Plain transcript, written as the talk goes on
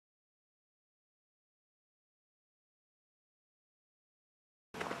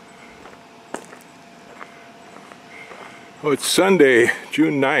Oh, it's Sunday,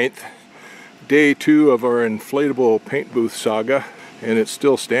 June 9th, day 2 of our inflatable paint booth saga, and it's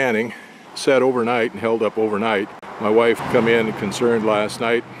still standing. Sat overnight and held up overnight. My wife come in concerned last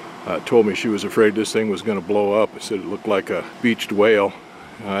night, told me she was afraid this thing was going to blow up. Said it looked like a beached whale.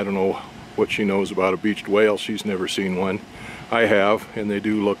 I don't know what she knows about a beached whale. She's never seen one. I have, and they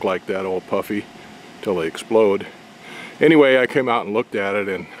do look like that, all puffy, till they explode. Anyway, I came out and looked at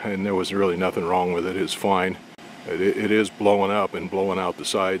it, and there was really nothing wrong with it. It's fine. It is blowing up and blowing out the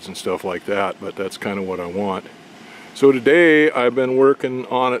sides and stuff like that, but that's kind of what I want. So today I've been working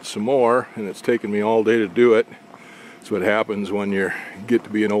on it some more, and it's taken me all day to do it. That's what happens when you get to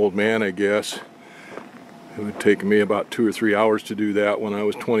be an old man, I guess. It would take me about 2 or 3 hours to do that when I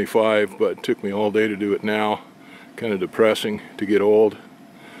was 25, but it took me all day to do it now. Kind of depressing to get old.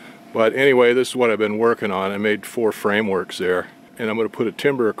 But anyway, this is what I've been working on. I made 4 frameworks there. And I'm going to put a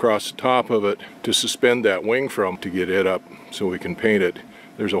timber across the top of it to suspend that wing from to get it up so we can paint it.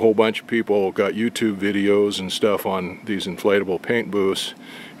 There's a whole bunch of people got YouTube videos and stuff on these inflatable paint booths,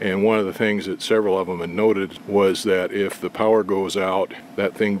 and one of the things that several of them had noted was that if the power goes out,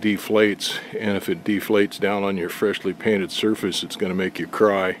 that thing deflates, and if it deflates down on your freshly painted surface, it's going to make you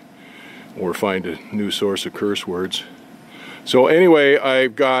cry or find a new source of curse words. So anyway,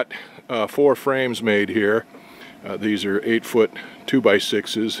 I've got 4 frames made here. These are 8-foot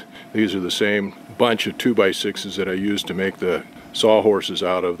 2x6s. These are the same bunch of 2x6s that I used to make the sawhorses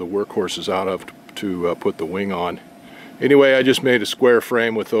out of, the workhorses out of, to put the wing on. Anyway, I just made a square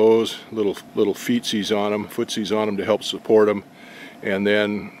frame with those little footsies on them to help support them, and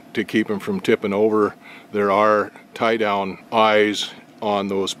then to keep them from tipping over, there are tie-down eyes on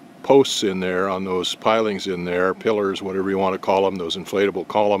those posts in there, on those pilings in there, pillars, whatever you want to call them, those inflatable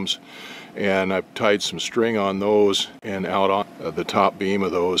columns. And I've tied some string on those and out on the top beam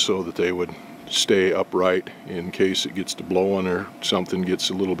of those so that they would stay upright in case it gets to blowing or something gets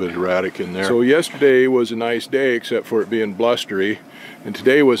a little bit erratic in there. So yesterday was a nice day except for it being blustery, and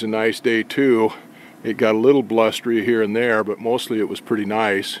today was a nice day too. It got a little blustery here and there, but mostly it was pretty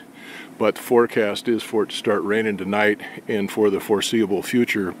nice. But the forecast is for it to start raining tonight and for the foreseeable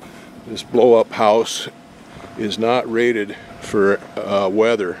future. This blow-up house is not rated for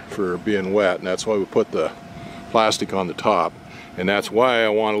weather, for being wet, and that's why we put the plastic on the top, and that's why I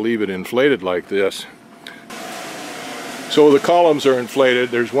want to leave it inflated like this. So the columns are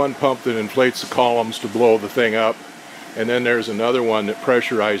inflated. There's one pump that inflates the columns to blow the thing up, and then there's another one that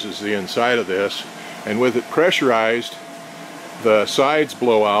pressurizes the inside of this, and with it pressurized, the sides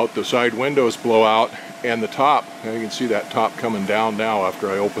blow out, the side windows blow out, and the top, now you can see that top coming down now after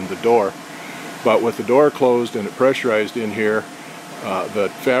I opened the door. But with the door closed and it pressurized in here,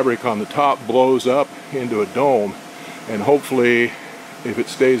 the fabric on the top blows up into a dome, and hopefully if it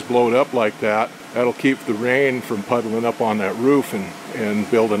stays blowed up like that, that'll keep the rain from puddling up on that roof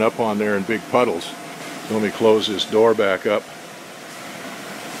and building up on there in big puddles. So let me close this door back up.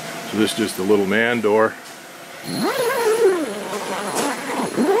 So this is just a little man door.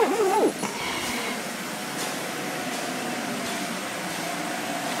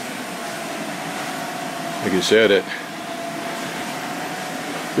 Like I said,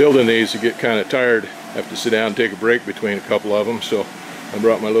 building these, you get kind of tired. Have to sit down and take a break between a couple of them, so I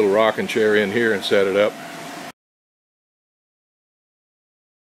brought my little rocking chair in here and set it up.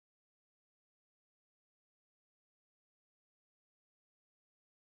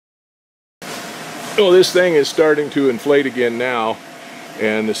 Oh, this thing is starting to inflate again now,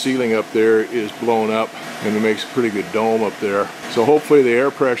 and the ceiling up there is blown up, and it makes a pretty good dome up there. So hopefully the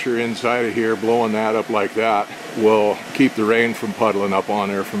air pressure inside of here, blowing that up like that, will keep the rain from puddling up on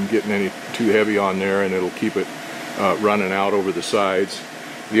there, from getting any too heavy on there, and it'll keep it running out over the sides.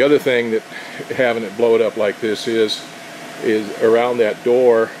 The other thing that having it blowed up like this is around that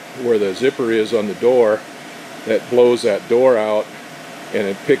door, where the zipper is on the door, that blows that door out, and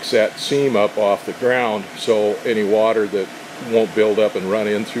it picks that seam up off the ground, so any water that won't build up and run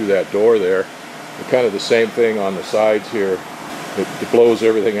in through that door there. And kind of the same thing on the sides here. It blows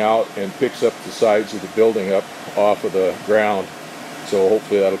everything out and picks up the sides of the building up off of the ground. So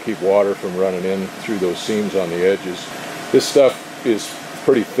hopefully that'll keep water from running in through those seams on the edges. This stuff is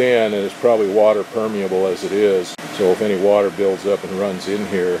pretty thin and is probably water permeable as it is. So if any water builds up and runs in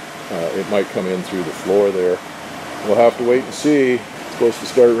here, it might come in through the floor there. We'll have to wait and see. It's supposed to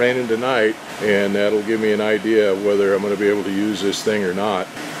start raining tonight, and that'll give me an idea of whether I'm going to be able to use this thing or not.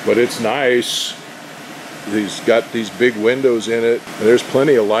 But it's nice. It's got these big windows in it. There's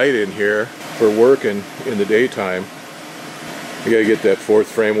plenty of light in here for working in the daytime. I gotta get that 4th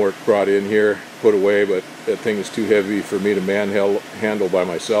framework brought in here, put away, but that thing is too heavy for me to handle by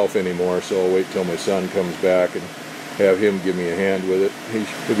myself anymore, so I'll wait till my son comes back and have him give me a hand with it.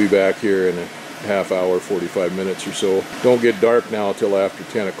 He'll be back here in a half hour, 45 minutes or so. Don't get dark now till after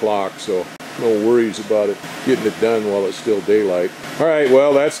 10 o'clock, so no worries about it getting it done while it's still daylight. All right,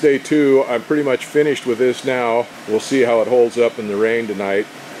 well, that's day 2. I'm pretty much finished with this now. We'll see how it holds up in the rain tonight.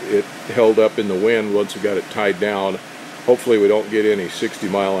 It held up in the wind once we got it tied down. Hopefully we don't get any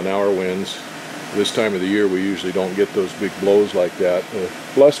 60-mile-an-hour winds. This time of the year we usually don't get those big blows like that. The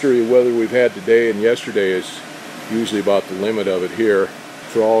blustery weather we've had today and yesterday is usually about the limit of it here.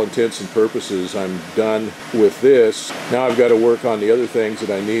 For all intents and purposes, I'm done with this. Now I've got to work on the other things that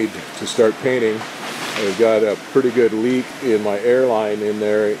I need to start painting. I've got a pretty good leak in my airline in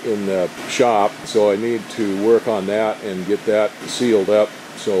there in the shop, so I need to work on that and get that sealed up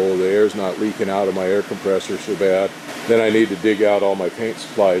so the air's not leaking out of my air compressor so bad. Then I need to dig out all my paint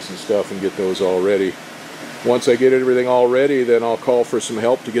supplies and stuff and get those all ready. Once I get everything all ready, then I'll call for some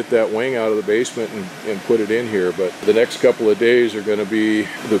help to get that wing out of the basement and put it in here. But the next couple of days are going to be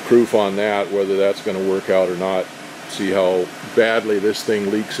the proof on that, whether that's going to work out or not. See how badly this thing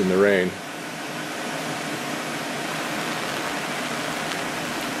leaks in the rain.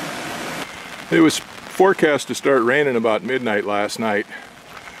 It was forecast to start raining about midnight last night.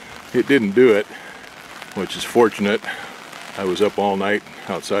 It didn't do it, which is fortunate. I was up all night,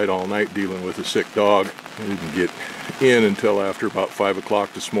 outside all night, dealing with a sick dog. I didn't get in until after about 5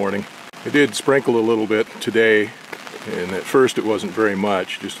 o'clock this morning. It did sprinkle a little bit today, and at first it wasn't very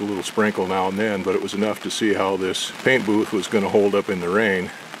much, just a little sprinkle now and then, but it was enough to see how this paint booth was going to hold up in the rain.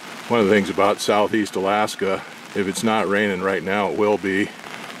 One of the things about southeast Alaska, if it's not raining right now, it will be.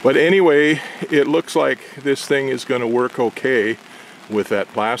 But anyway, it looks like this thing is going to work okay with that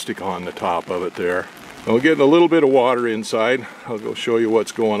plastic on the top of it there. We're getting a little bit of water inside. I'll go show you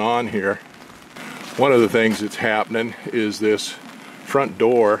what's going on here. One of the things that's happening is this front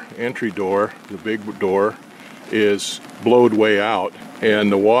door, entry door, the big door, is blowed way out, and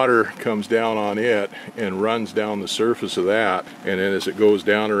the water comes down on it and runs down the surface of that, and then as it goes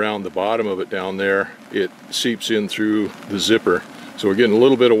down around the bottom of it down there, it seeps in through the zipper. So we're getting a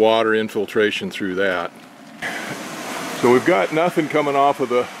little bit of water infiltration through that. So we've got nothing coming off of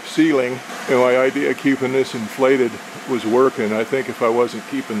the ceiling, and my idea of keeping this inflated was working. I think if I wasn't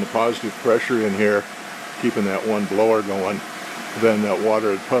keeping the positive pressure in here, keeping that one blower going, then that water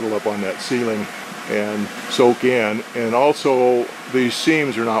would puddle up on that ceiling and soak in. And also, these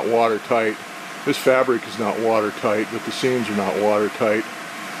seams are not watertight. This fabric is not watertight, but the seams are not watertight.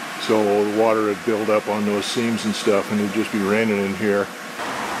 So the water would build up on those seams and stuff, and it'd just be raining in here.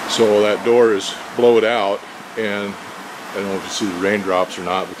 So that door is blowed out, and I don't know if you see the raindrops or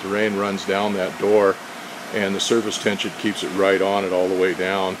not, but the rain runs down that door, and the surface tension keeps it right on it all the way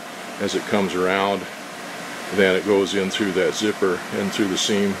down. As it comes around, then it goes in through that zipper and through the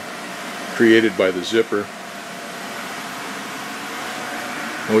seam created by the zipper.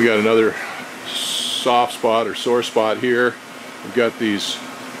 And we got another soft spot or sore spot here. We've got these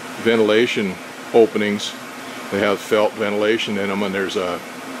ventilation openings. They have felt ventilation in them, and there's a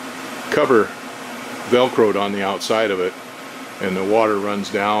cover velcroed on the outside of it, and the water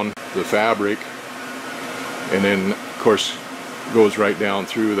runs down the fabric and then of course goes right down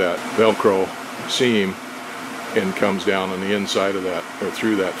through that velcro seam and comes down on the inside of that, or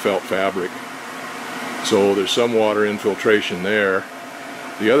through that felt fabric. So there's some water infiltration there.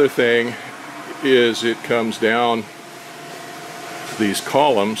 The other thing is it comes down these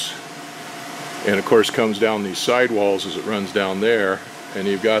columns, and of course comes down these sidewalls as it runs down there, and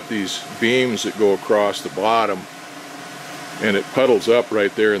you've got these beams that go across the bottom, and it puddles up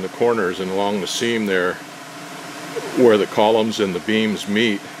right there in the corners and along the seam there where the columns and the beams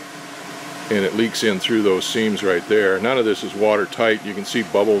meet, and it leaks in through those seams right there. None of this is watertight. You can see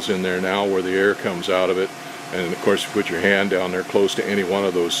bubbles in there now where the air comes out of it, and of course you put your hand down there close to any one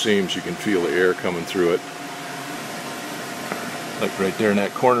of those seams, you can feel the air coming through it. Like right there in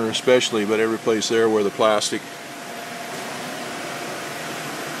that corner especially, but every place there where the plastic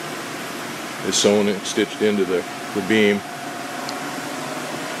is sewn and stitched into the beam.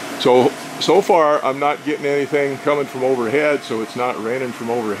 So far I'm not getting anything coming from overhead, so it's not raining from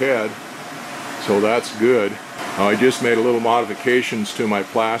overhead, so that's good. I just made a little modifications to my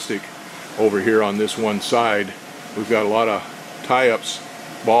plastic over here on this one side. We've got a lot of tie-ups,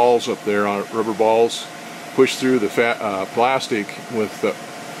 balls up there, on rubber balls, push through the plastic with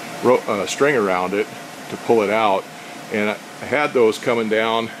the string around it to pull it out, and I had those coming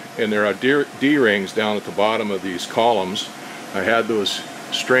down, and there are D-rings down at the bottom of these columns. I had those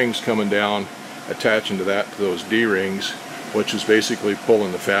strings coming down, attaching to those D-rings, which is basically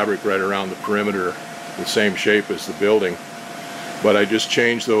pulling the fabric right around the perimeter, the same shape as the building. But I just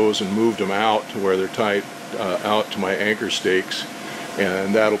changed those and moved them out to where they're tight out to my anchor stakes,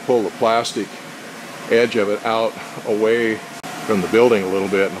 and that'll pull the plastic edge of it out away from the building a little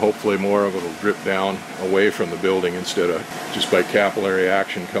bit, and hopefully more of it will drip down away from the building instead of just by capillary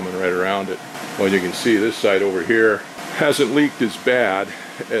action coming right around it. Well, you can see this side over here hasn't leaked as bad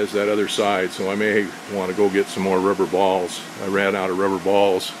as that other side, so I may want to go get some more rubber balls. I ran out of rubber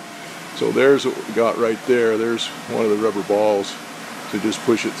balls. So there's what we got right there. There's one of the rubber balls to just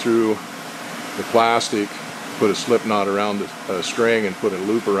push it through the plastic, put a slip knot around the string and put a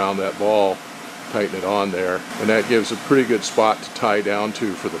loop around that ball, tighten it on there, and that gives a pretty good spot to tie down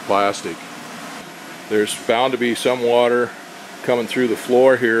to for the plastic. There's bound to be some water coming through the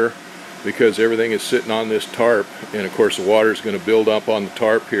floor here because everything is sitting on this tarp, and of course the water is going to build up on the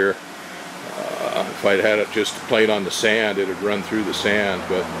tarp here. If I'd had it just plain on the sand, it would run through the sand,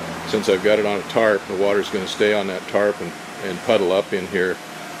 but since I've got it on a tarp, the water's going to stay on that tarp and puddle up in here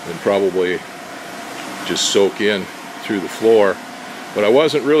and probably just soak in through the floor. But I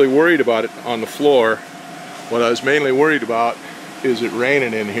wasn't really worried about it on the floor. What I was mainly worried about is it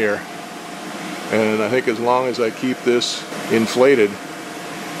raining in here. And I think as long as I keep this inflated,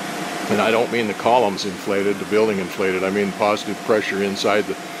 and I don't mean the columns inflated, the building inflated, I mean positive pressure inside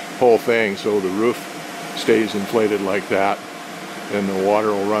the whole thing, so the roof stays inflated like that, and the water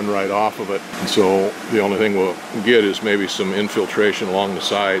will run right off of it. And so the only thing we'll get is maybe some infiltration along the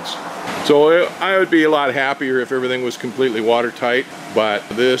sides. So I would be a lot happier if everything was completely watertight, but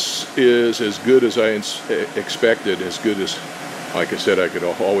this is as good as I expected, as good as, like I said, I could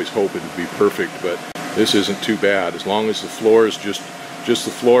always hope it would be perfect, but this isn't too bad. As long as the floor is just the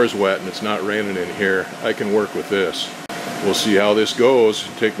floor is wet and it's not raining in here, I can work with this. We'll see how this goes.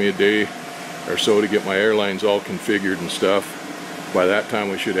 It'll take me a day or so to get my airlines all configured and stuff. By that time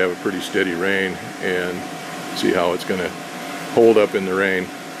we should have a pretty steady rain and see how it's going to hold up in the rain.